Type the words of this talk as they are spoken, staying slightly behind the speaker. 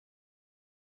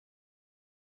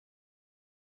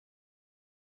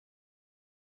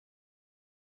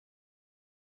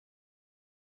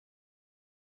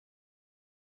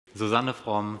Susanne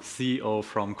from CEO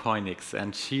from Coinix,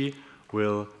 and she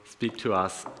will speak to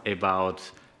us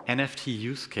about NFT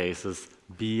use cases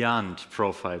beyond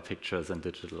profile pictures and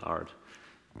digital art.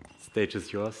 Stage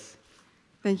is yours.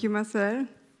 Thank you, Marcel.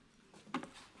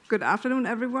 Good afternoon,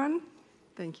 everyone.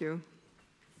 Thank you.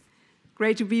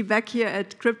 Great to be back here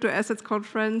at Crypto Assets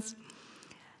Conference.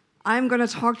 I'm going to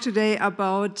talk today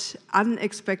about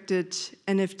unexpected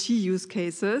NFT use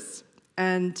cases,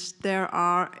 and there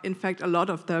are, in fact, a lot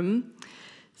of them.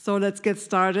 So let's get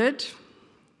started.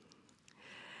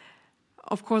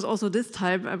 Of course, also this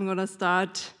time, I'm going to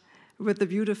start with the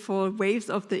beautiful waves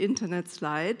of the internet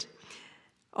slide.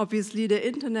 Obviously, the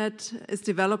internet is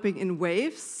developing in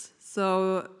waves.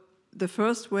 So the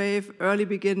first wave, early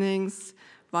beginnings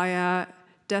via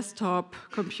desktop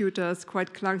computers,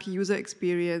 quite clunky user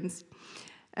experience.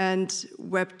 And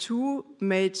Web 2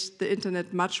 made the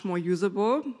internet much more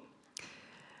usable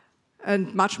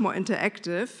and much more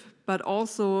interactive, but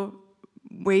also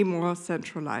way more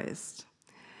centralized.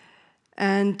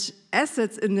 And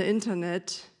assets in the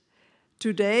internet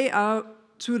today are,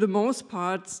 to the most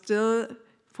part, still,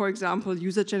 for example,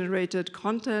 user-generated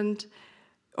content,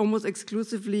 almost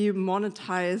exclusively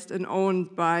monetized and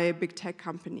owned by big tech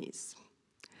companies.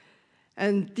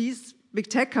 And these big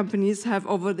tech companies have,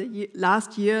 over the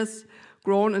last years,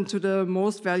 grown into the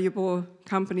most valuable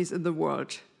companies in the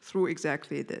world through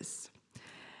exactly this.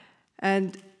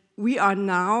 And we are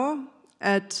now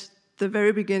at the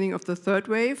very beginning of the third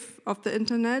wave of the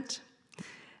internet,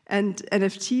 and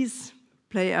NFTs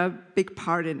play a big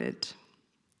part in it.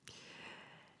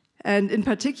 And in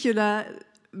particular,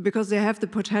 because they have the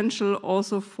potential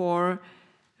also for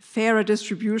fairer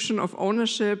distribution of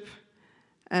ownership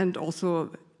and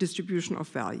also distribution of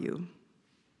value.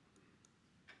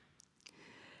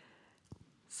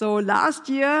 So last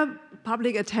year,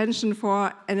 public attention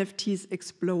for NFTs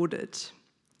exploded.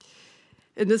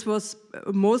 And this was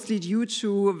mostly due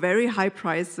to very high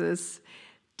prices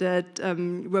that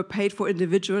were paid for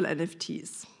individual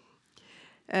NFTs.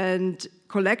 And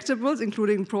collectibles,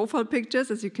 including profile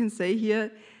pictures, as you can see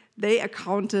here, they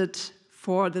accounted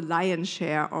for the lion's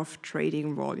share of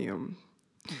trading volume.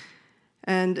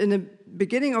 And in the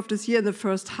beginning of this year, in the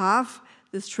first half,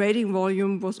 this trading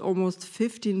volume was almost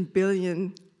 15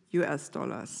 billion US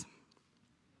dollars.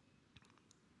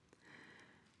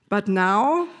 But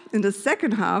now, in the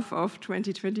second half of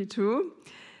 2022,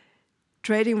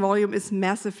 trading volume is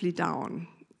massively down.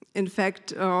 In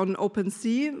fact, on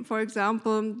OpenSea, for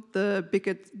example, the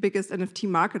biggest NFT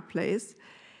marketplace,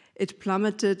 it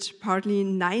plummeted partly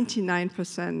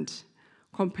 99%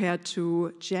 compared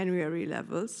to January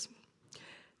levels.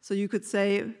 So you could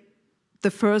say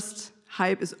the first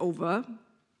hype is over.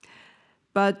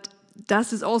 But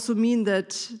does this also mean that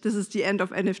this is the end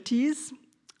of NFTs?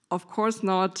 Of course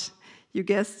not. You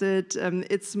guessed it,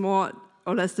 it's more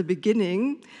or less the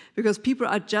beginning, because people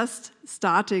are just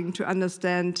starting to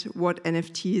understand what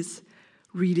NFTs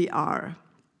really are.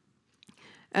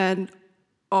 And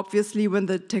obviously, when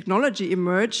the technology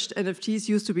emerged, NFTs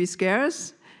used to be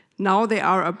scarce. Now they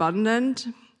are abundant.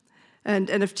 And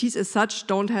NFTs as such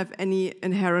don't have any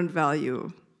inherent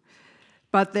value.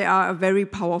 But they are a very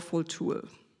powerful tool.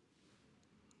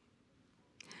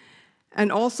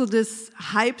 And also this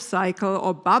hype cycle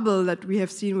or bubble that we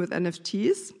have seen with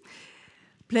NFTs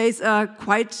plays a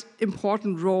quite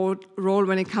important role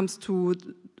when it comes to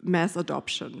mass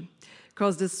adoption.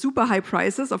 Because the super high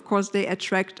prices, of course, they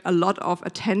attract a lot of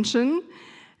attention.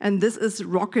 And this is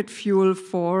rocket fuel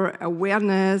for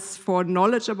awareness, for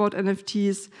knowledge about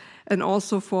NFTs, and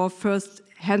also for first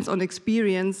hands-on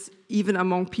experience, even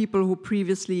among people who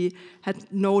previously had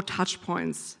no touch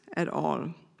points at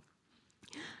all.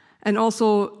 And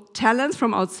also talents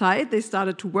from outside, they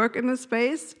started to work in the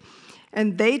space,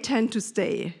 and they tend to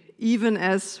stay, even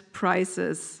as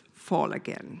prices fall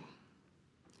again.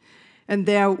 And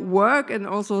their work and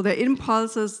also their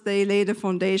impulses, they lay the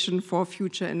foundation for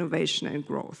future innovation and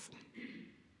growth.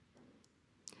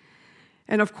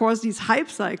 And of course, these hype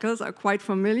cycles are quite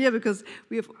familiar because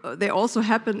they also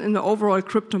happen in the overall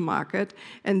crypto market.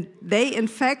 And they, in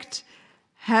fact,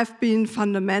 have been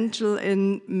fundamental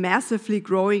in massively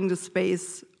growing the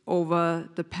space over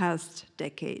the past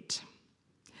decade.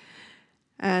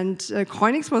 And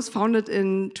Coinix was founded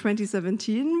in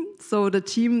 2017, so the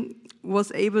team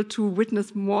was able to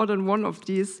witness more than one of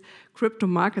these crypto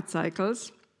market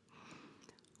cycles.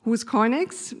 Who's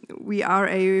Coinix? We are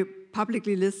a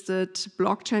publicly listed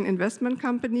blockchain investment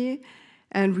company,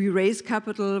 and we raise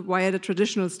capital via the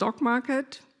traditional stock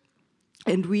market,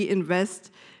 and we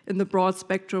invest in the broad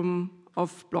spectrum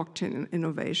of blockchain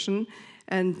innovation.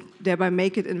 and thereby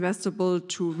make it investable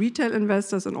to retail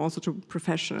investors and also to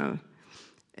professional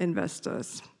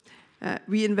investors.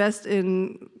 We invest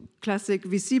in classic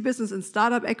VC business and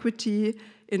startup equity,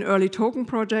 in early token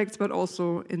projects, but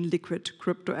also in liquid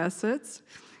crypto assets.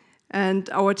 And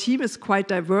our team is quite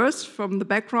diverse from the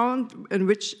background, in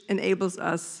which enables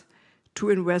us to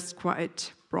invest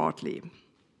quite broadly.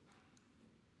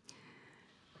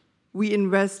 We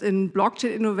invest in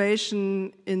blockchain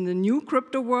innovation in the new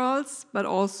crypto worlds, but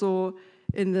also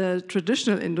in the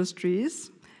traditional industries,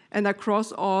 and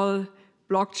across all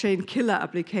blockchain killer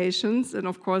applications, and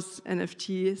of course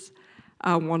NFTs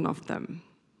are one of them.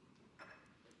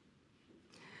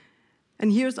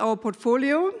 And here's our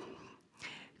portfolio.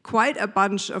 Quite a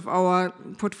bunch of our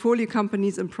portfolio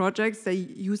companies and projects, they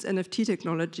use NFT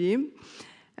technology.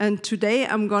 And today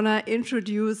I'm gonna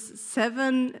introduce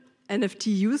 7 NFT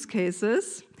use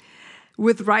cases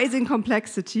with rising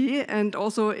complexity and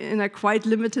also in a quite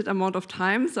limited amount of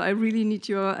time. So I really need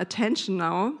your attention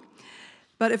now.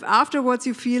 But if afterwards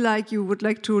you feel like you would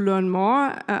like to learn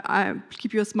more,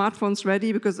 keep your smartphones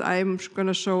ready, because I'm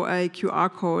gonna show a QR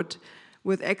code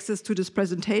with access to this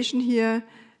presentation here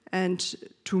and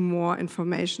to more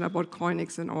information about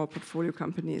Coinix and our portfolio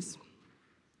companies.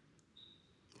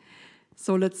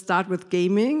 So let's start with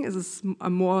gaming. This is a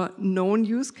more known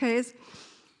use case.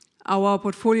 Our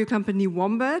portfolio company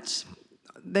Wombat,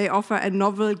 they offer a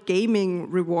novel gaming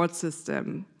reward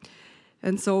system.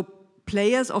 And so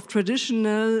players of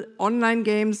traditional online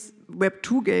games, Web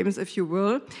 2 games, if you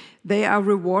will, they are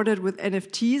rewarded with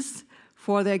NFTs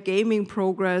for their gaming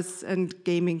progress and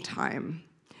gaming time.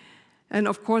 And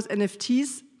of course,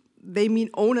 NFTs, they mean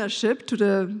ownership to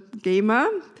the gamer,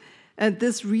 and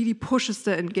this really pushes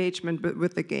the engagement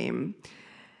with the game.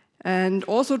 And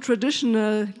also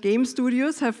traditional game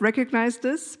studios have recognized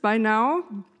this by now,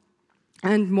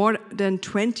 and more than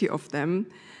 20 of them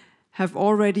have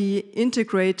already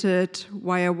integrated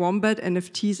via Wombat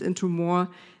NFTs into more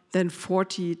than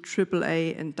 40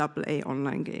 AAA and AA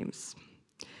online games.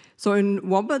 So in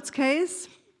Wombat's case,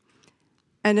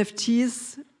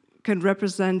 NFTs can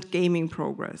represent gaming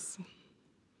progress.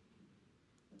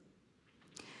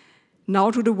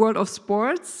 Now to the world of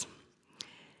sports.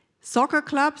 Soccer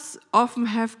clubs often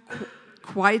have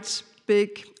quite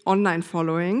big online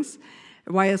followings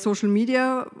via social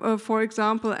media, for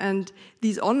example, and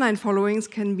these online followings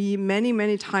can be many,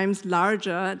 many times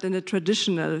larger than the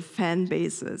traditional fan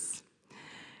bases.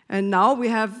 And now we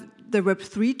have the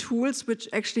Web3 tools which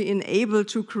actually enable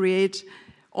to create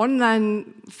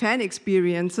online fan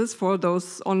experiences for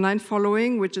those online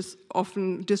following, which is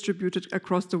often distributed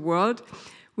across the world,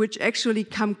 which actually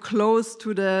come close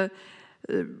to the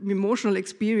emotional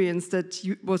experience that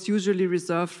was usually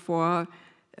reserved for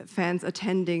fans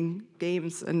attending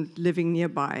games and living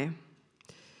nearby.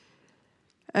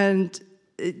 And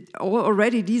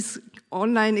already these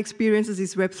online experiences,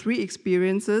 these Web3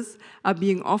 experiences, are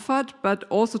being offered, but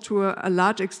also to a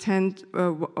large extent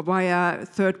via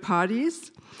third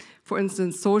parties, for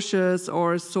instance, Socios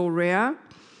or SoRare.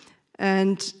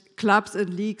 And clubs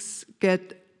and leagues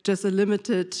get just a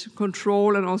limited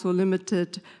control and also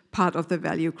limited part of the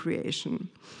value creation.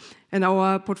 And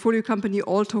our portfolio company,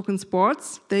 All Token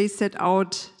Sports, they set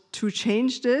out to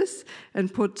change this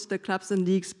and put the clubs and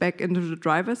leagues back into the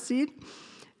driver's seat.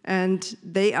 And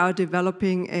they are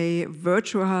developing a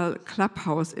virtual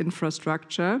clubhouse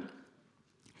infrastructure.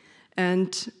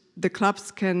 And the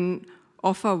clubs can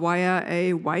offer via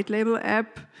a white label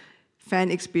app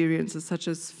fan experiences such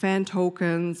as fan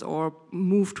tokens or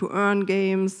move to earn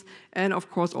games, and of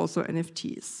course also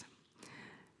NFTs.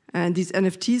 And these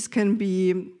NFTs can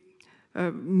be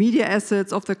media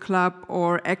assets of the club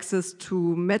or access to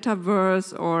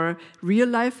metaverse or real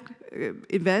life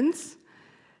events.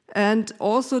 And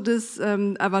also this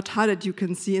avatar that you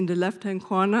can see in the left-hand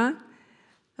corner.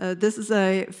 This is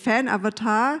a fan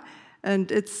avatar,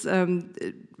 and it's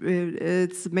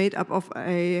made up of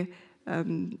a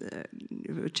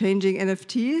changing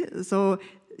NFT. So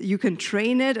you can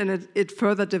train it, and it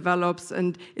further develops,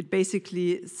 and it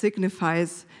basically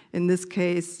signifies, in this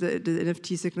case, the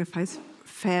NFT signifies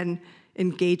fan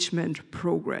engagement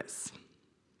progress.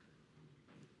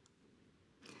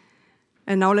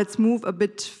 And now let's move a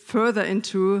bit further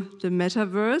into the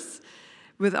metaverse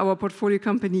with our portfolio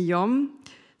company Yom.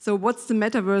 So what's the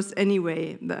metaverse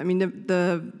anyway? I mean,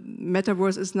 the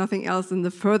metaverse is nothing else than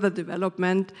the further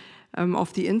development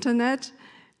of the internet.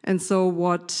 And so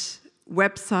what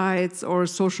websites or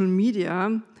social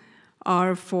media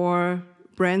are for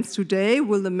brands today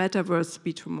will the metaverse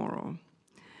be tomorrow.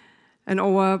 And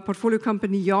our portfolio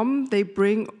company Yom, they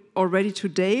bring already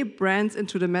today brands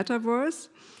into the metaverse.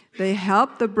 They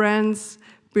help the brands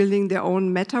building their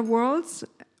own meta worlds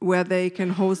where they can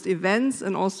host events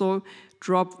and also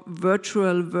drop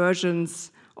virtual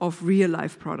versions of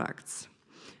real-life products.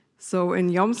 So in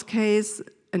Yom's case,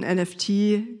 an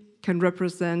NFT can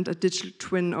represent a digital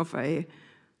twin of a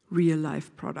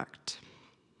real-life product.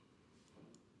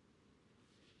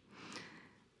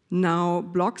 Now,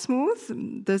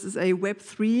 Blocksmooth, this is a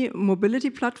Web3 mobility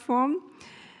platform,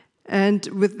 and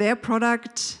with their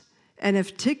product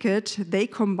NFTicket, they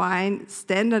combine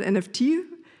standard NFT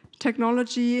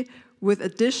technology with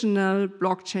additional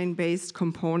blockchain-based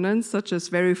components, such as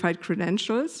verified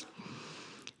credentials.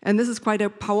 And this is quite a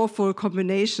powerful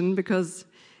combination because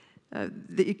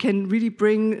it can really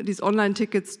bring these online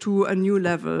tickets to a new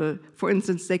level. For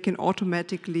instance, they can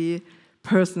automatically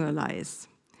personalize.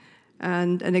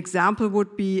 And an example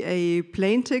would be a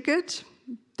plane ticket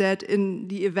that in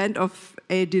the event of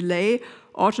a delay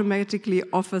automatically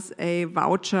offers a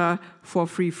voucher for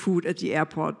free food at the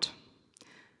airport,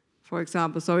 for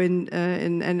example. So in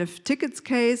NFTicket's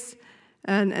case,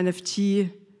 an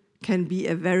NFT can be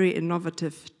a very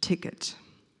innovative ticket.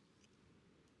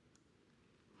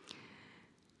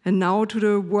 And now to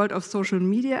the world of social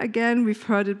media again. We've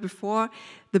heard it before.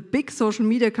 The big social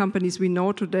media companies we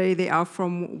know today, they are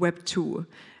from Web 2.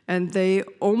 And they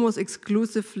almost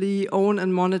exclusively own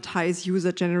and monetize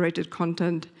user-generated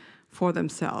content for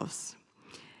themselves.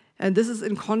 And this is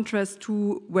in contrast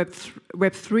to Web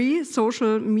 3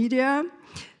 social media,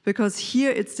 because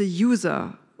here it's the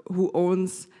user who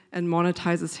owns and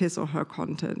monetizes his or her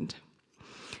content.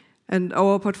 And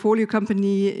our portfolio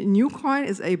company, Newcoin,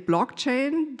 is a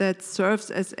blockchain that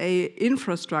serves as an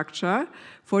infrastructure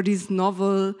for these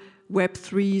novel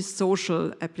Web3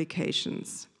 social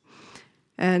applications.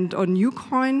 And on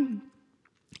Newcoin,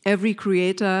 every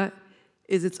creator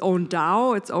is its own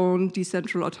DAO, its own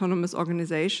decentralized autonomous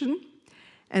organization.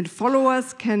 And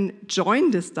followers can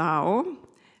join this DAO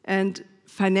and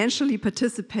financially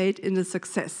participate in the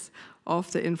success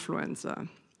of the influencer.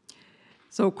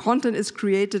 So content is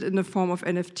created in the form of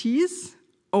NFTs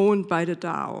owned by the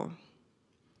DAO.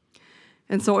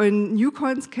 And so in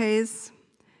Newcoin's case,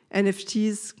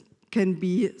 NFTs can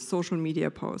be social media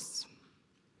posts.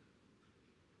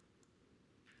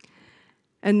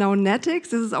 And now Netix,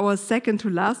 this is our second to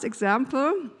last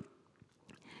example.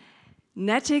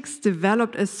 Netix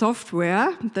developed a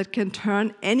software that can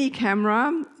turn any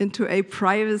camera into a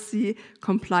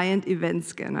privacy-compliant event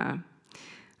scanner.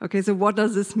 Okay, so what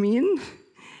does this mean?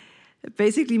 It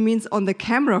basically means on the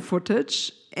camera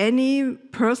footage, any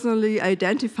personally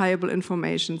identifiable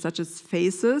information, such as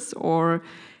faces or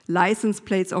license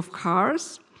plates of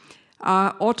cars,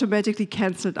 are automatically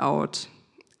canceled out.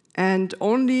 And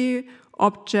only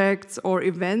objects or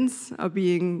events are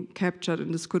being captured,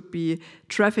 and this could be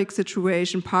traffic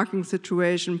situation, parking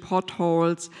situation,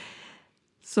 potholes.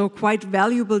 So quite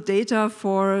valuable data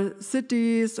for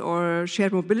cities or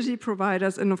shared mobility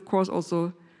providers, and of course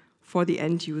also for the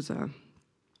end user.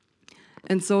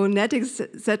 And so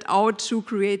Netix set out to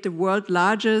create the world's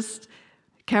largest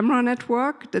camera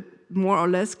network that more or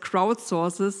less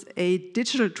crowdsources a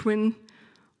digital twin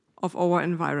of our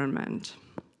environment.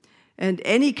 And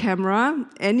any camera,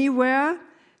 anywhere,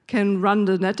 can run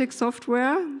the Netix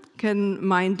software, can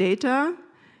mine data,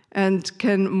 and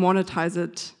can monetize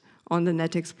it on the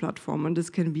Netix platform. And this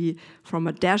can be from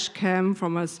a dash cam,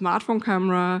 from a smartphone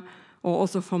camera, or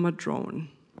also from a drone.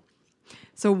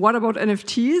 So what about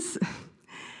NFTs?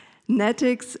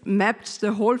 Netix mapped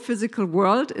the whole physical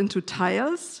world into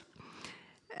tiles,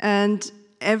 and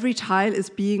every tile is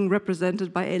being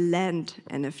represented by a land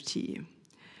NFT.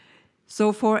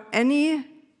 So for any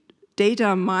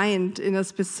data mined in a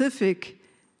specific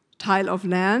tile of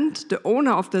land, the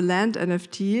owner of the land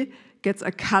NFT gets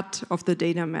a cut of the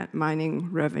data mining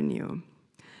revenue.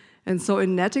 And so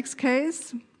in Netix's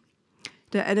case,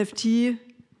 the NFT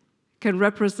can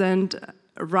represent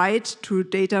a right to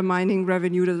data mining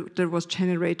revenue that was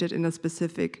generated in a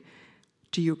specific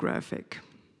geographic.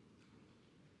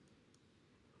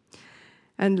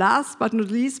 And last but not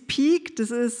least, Peak.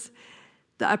 This is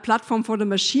a platform for the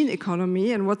machine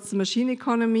economy. And what's the machine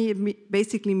economy? It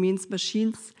basically means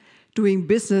machines doing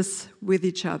business with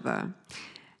each other.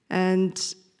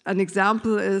 And an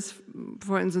example is,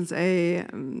 for instance,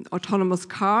 an autonomous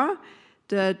car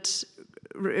that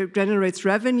generates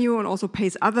revenue and also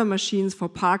pays other machines for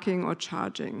parking or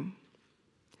charging.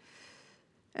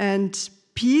 And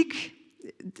Peak,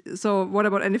 so what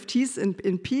about NFTs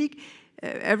in Peak?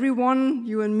 Everyone,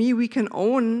 you and me, we can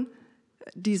own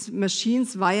these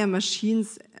machines via machine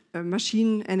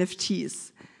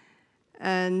NFTs.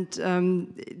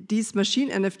 And these machine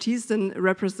NFTs then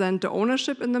represent the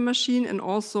ownership in the machine and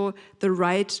also the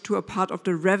right to a part of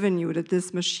the revenue that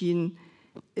this machine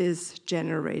is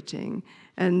generating.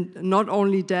 And not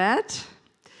only that,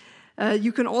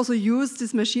 you can also use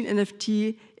this machine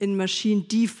NFT in machine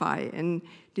DeFi, in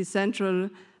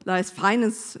decentralized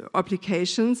finance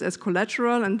applications as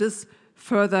collateral, and this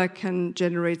further can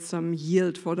generate some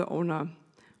yield for the owner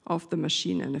of the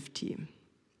machine NFT.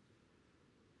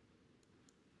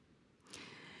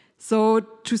 So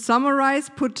to summarize,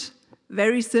 put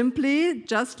very simply,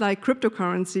 just like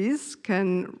cryptocurrencies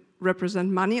can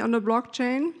represent money on the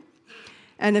blockchain,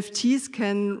 NFTs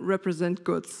can represent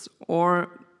goods or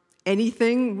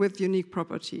anything with unique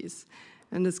properties.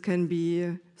 And this can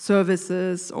be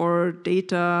services or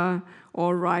data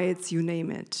or rights, you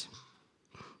name it.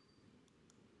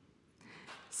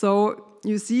 So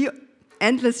you see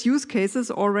endless use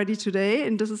cases already today,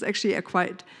 and this is actually a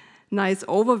quite nice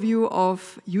overview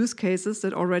of use cases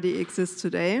that already exist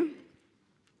today.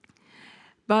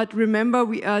 But remember,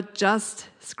 we are just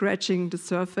scratching the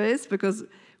surface because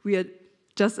we are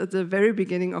just at the very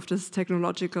beginning of this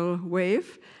technological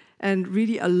wave, and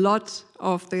really a lot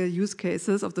of the use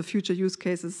cases, of the future use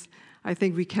cases, I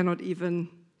think we cannot even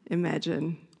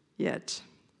imagine yet.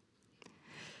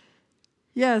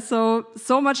 Yeah, so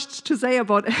much to say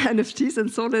about NFTs in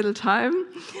so little time.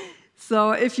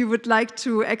 So if you would like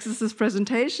to access this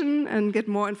presentation and get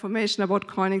more information about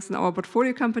Coinix and our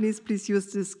portfolio companies, please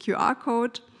use this QR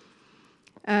code.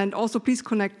 And also please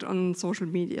connect on social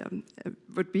media. I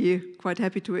would be quite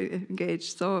happy to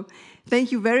engage. So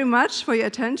thank you very much for your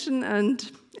attention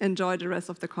and enjoy the rest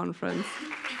of the conference.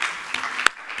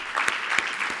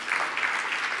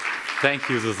 Thank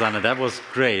you, Susanne. That was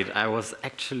great. I was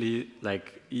actually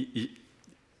like,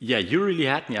 yeah, you really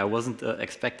had me. I wasn't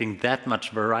expecting that much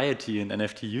variety in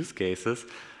NFT use cases.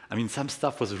 I mean, some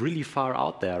stuff was really far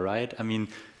out there, right? I mean,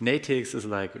 Natix is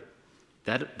like,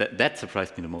 that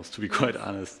surprised me the most, to be quite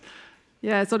honest.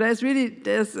 Yeah, so there's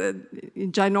a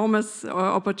ginormous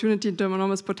opportunity and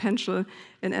enormous potential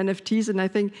in NFTs, and I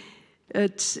think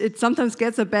it sometimes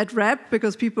gets a bad rap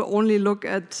because people only look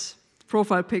at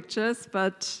profile pictures,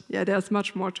 but yeah, there's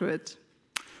much more to it.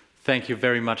 Thank you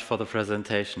very much for the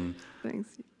presentation. Thanks.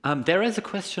 There is a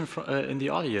question in the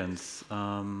audience.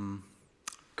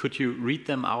 Could you read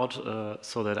them out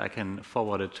so that I can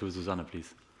forward it to Susanne,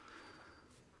 please?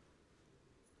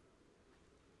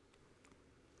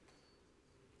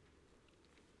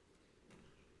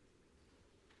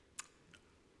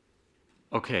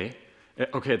 Okay.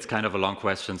 Okay, it's kind of a long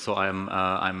question, so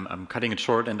I'm cutting it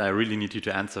short, and I really need you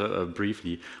to answer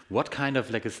briefly. What kind of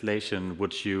legislation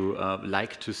would you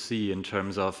like to see in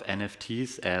terms of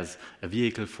NFTs as a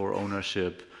vehicle for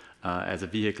ownership, as a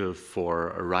vehicle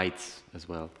for rights as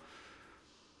well?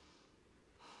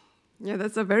 Yeah,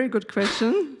 that's a very good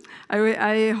question.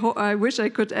 I wish I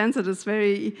could answer this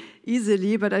very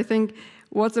easily, but I think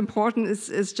what's important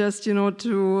is just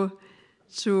to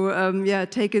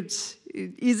take it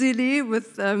easily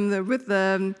with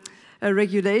the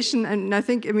regulation, and I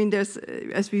think there's,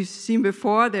 as we've seen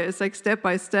before, there is like step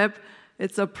by step.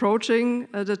 It's approaching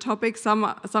the topic. Some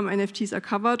NFTs are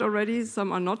covered already,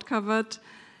 some are not covered.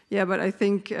 Yeah, but I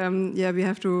think we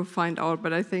have to find out.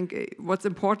 But I think what's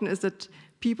important is that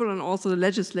people and also the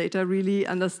legislator really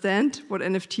understand what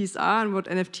NFTs are and what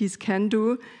NFTs can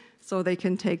do, so they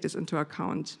can take this into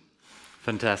account.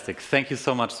 Fantastic. Thank you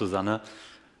so much, Susanne.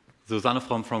 Susanne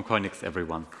from Coinix,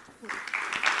 everyone.